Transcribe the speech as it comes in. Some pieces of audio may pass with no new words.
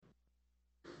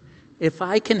if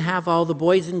I can have all the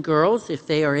boys and girls, if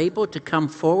they are able to come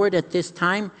forward at this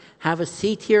time, have a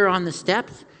seat here on the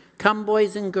steps. Come,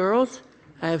 boys and girls.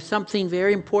 I have something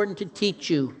very important to teach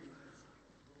you.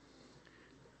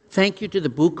 Thank you to the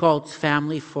Buchholz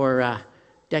family for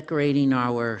decorating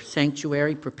our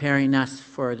sanctuary, preparing us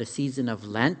for the season of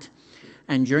Lent.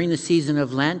 And during the season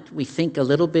of Lent, we think a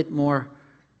little bit more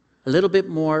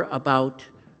about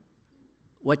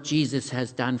what Jesus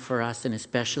has done for us, and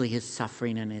especially his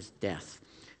suffering and his death.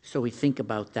 So we think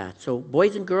about that. So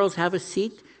boys and girls, have a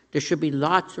seat. There should be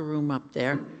lots of room up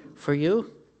there for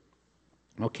you.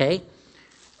 Okay?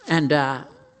 And there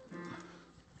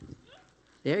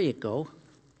you go.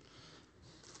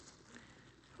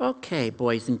 Okay,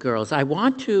 boys and girls, I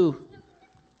want to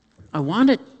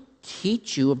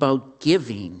teach you about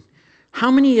giving. How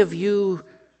many of you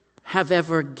have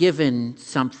ever given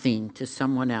something to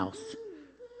someone else?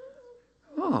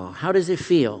 Oh, how does it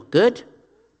feel? Good?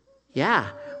 Yeah.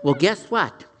 Well, guess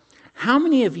what? How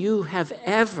many of you have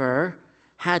ever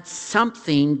had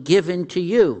something given to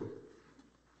you?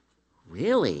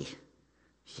 Really?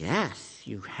 Yes,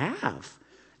 you have.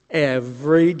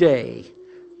 Every day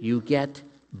you get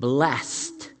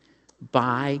blessed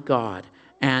by God.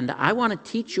 And I want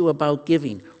to teach you about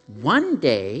giving. One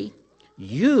day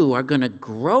you are going to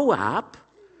grow up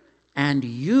and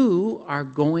you are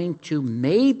going to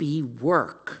maybe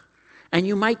work. And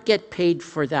you might get paid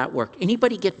for that work.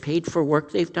 Anybody get paid for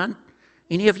work they've done?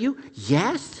 Any of you?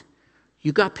 Yes?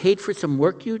 You got paid for some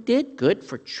work you did? Good.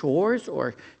 For chores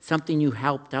or something you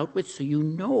helped out with, so you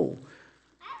know.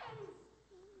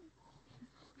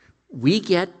 We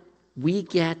get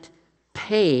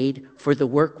paid for the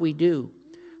work we do.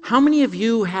 How many of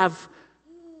you have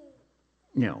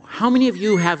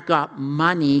got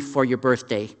money for your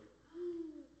birthday?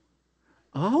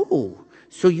 Oh,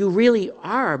 so you really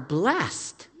are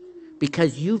blessed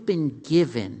because you've been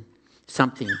given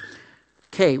something.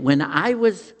 Okay, when I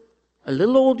was a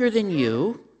little older than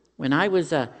you, when I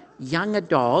was a young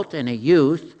adult and a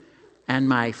youth, and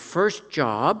my first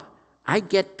job, I'd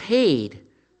get paid.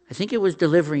 I think it was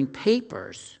delivering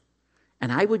papers,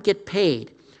 and I would get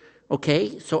paid.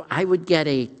 Okay, so I would get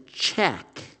a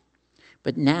check,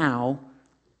 but now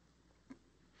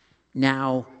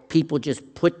people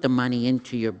just put the money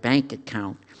into your bank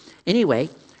account. Anyway,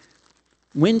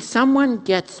 when someone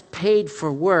gets paid for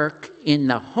work in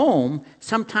the home,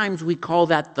 sometimes we call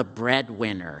that the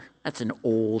breadwinner. That's an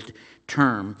old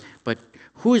term, but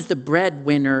who's the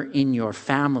breadwinner in your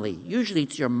family? Usually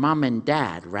it's your mom and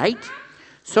dad, right?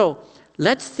 So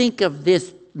let's think of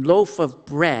this loaf of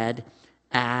bread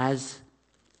as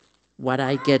what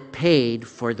I get paid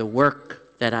for the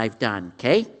work that I've done,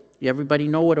 okay? Everybody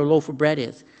know what a loaf of bread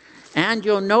is? And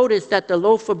you'll notice that the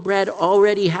loaf of bread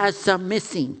already has some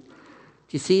missing.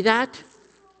 Do you see that?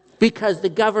 Because the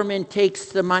government takes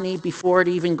the money before it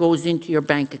even goes into your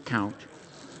bank account,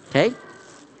 okay?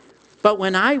 But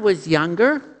when I was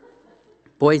younger,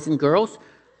 boys and girls,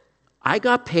 I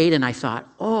got paid and I thought,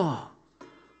 oh,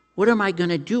 what am I going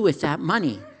to do with that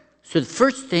money? So the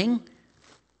first thing,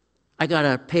 I got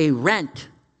to pay rent,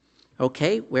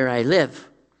 okay, where I live.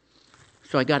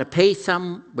 So I got to pay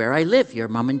some where I live. Your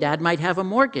mom and dad might have a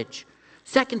mortgage.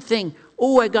 Second thing,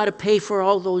 I got to pay for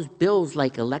all those bills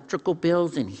like electrical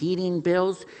bills and heating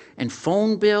bills and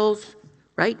phone bills,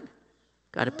 right?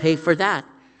 Got to pay for that.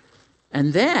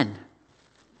 And then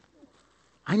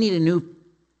I need a new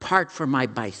part for my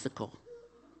bicycle.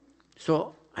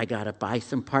 So I got to buy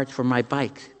some parts for my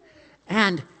bike.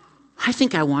 And I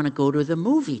think I want to go to the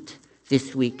movie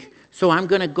this week. So I'm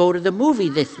going to go to the movie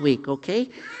this week, okay?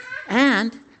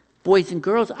 And, boys and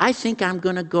girls, I think I'm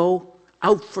going to go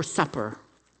out for supper.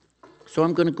 So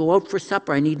I'm going to go out for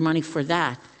supper. I need money for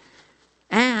that.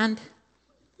 And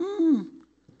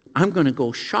I'm going to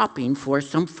go shopping for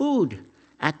some food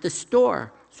at the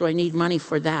store. So I need money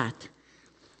for that.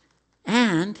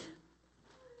 And,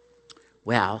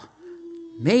 well,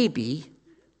 maybe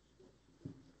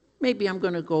I'm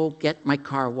going to go get my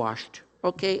car washed,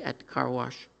 okay, at the car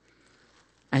wash.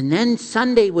 And then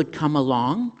Sunday would come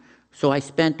along, so I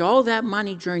spent all that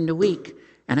money during the week,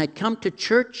 and I'd come to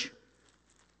church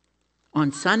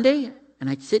on Sunday, and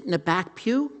I'd sit in the back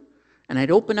pew, and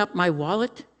I'd open up my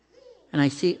wallet, and I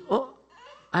see,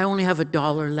 I only have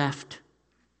 $1 left.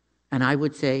 And I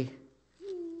would say,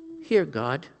 here,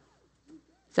 God,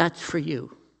 that's for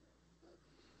you.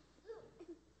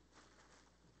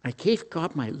 I gave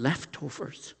God my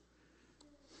leftovers.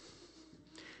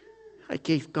 I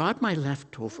gave God my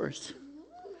leftovers.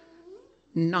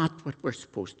 Not what we're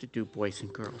supposed to do, boys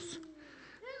and girls.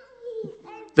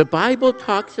 The Bible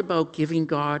talks about giving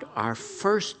God our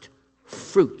first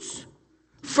fruits.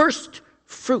 first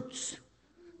fruits.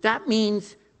 That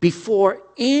means before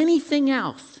anything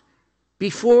else,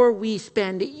 before we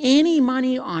spend any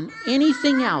money on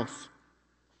anything else,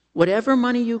 whatever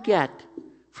money you get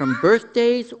from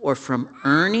birthdays or from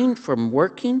earning, from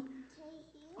working,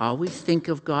 always think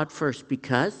of God first,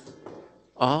 because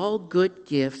all good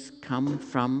gifts come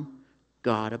from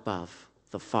God above,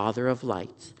 the Father of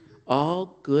lights.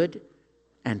 All good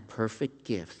and perfect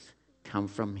gifts come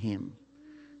from him.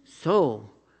 So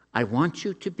I want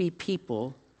you to be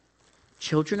people,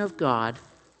 children of God,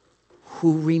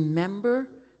 who remember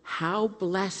how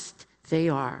blessed they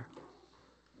are.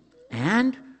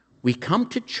 And we come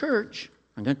to church.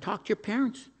 I'm going to talk to your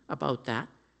parents about that,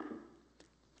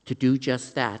 to do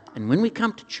just that. And when we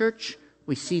come to church,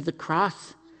 we see the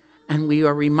cross, and we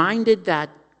are reminded that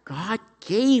God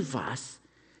gave us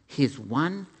his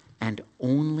one and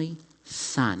only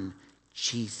Son,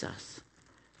 Jesus,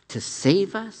 to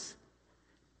save us,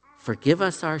 forgive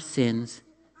us our sins,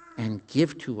 and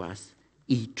give to us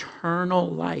eternal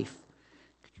life.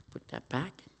 Could you put that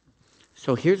back?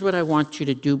 So here's what I want you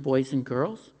to do, boys and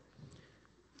girls.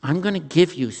 I'm going to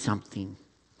give you something.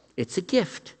 It's a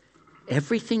gift.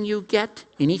 Everything you get,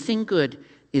 anything good,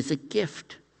 is a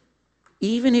gift.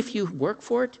 Even if you work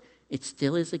for it, it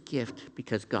still is a gift,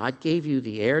 because God gave you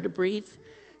the air to breathe.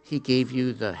 He gave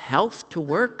you the health to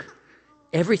work.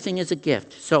 Everything is a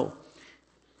gift. So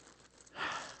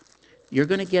you're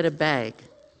going to get a bag,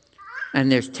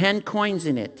 and there's 10 coins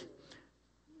in it.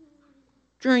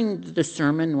 During the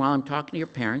sermon, while I'm talking to your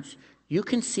parents, you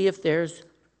can see if there's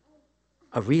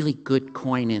a really good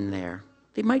coin in there.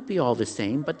 They might be all the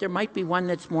same, but there might be one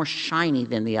that's more shiny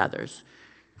than the others.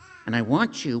 And I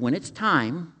want you, when it's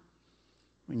time,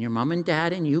 when your mom and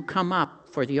dad and you come up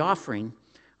for the offering,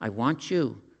 I want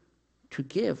you to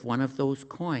give one of those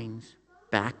coins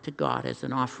back to God as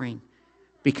an offering.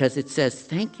 Because it says,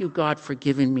 thank you, God, for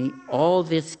giving me all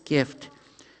this gift.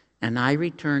 And I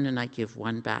return and I give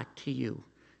one back to you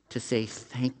to say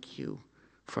thank you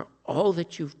for all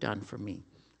that you've done for me.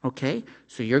 Okay?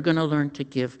 So you're going to learn to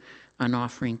give an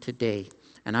offering today.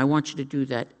 And I want you to do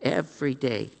that every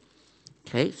day.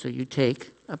 Okay? So you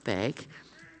take a bag.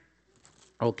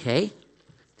 Okay?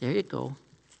 There you go.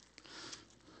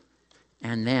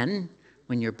 And then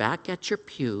when you're back at your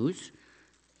pews,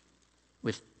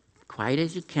 with quiet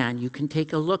as you can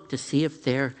take a look to see if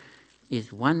there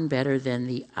is one better than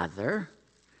the other.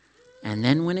 And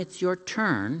then when it's your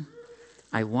turn,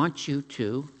 I want you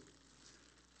to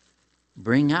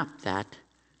bring up that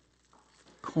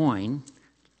coin,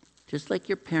 just like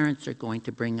your parents are going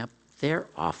to bring up their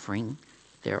offering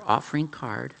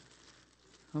card.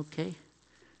 Okay?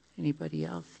 Anybody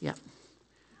else? Yeah.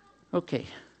 Okay.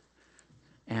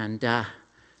 And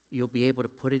you'll be able to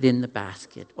put it in the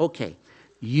basket. Okay.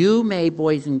 You may,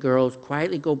 boys and girls,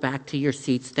 quietly go back to your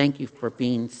seats. Thank you for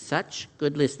being such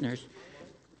good listeners.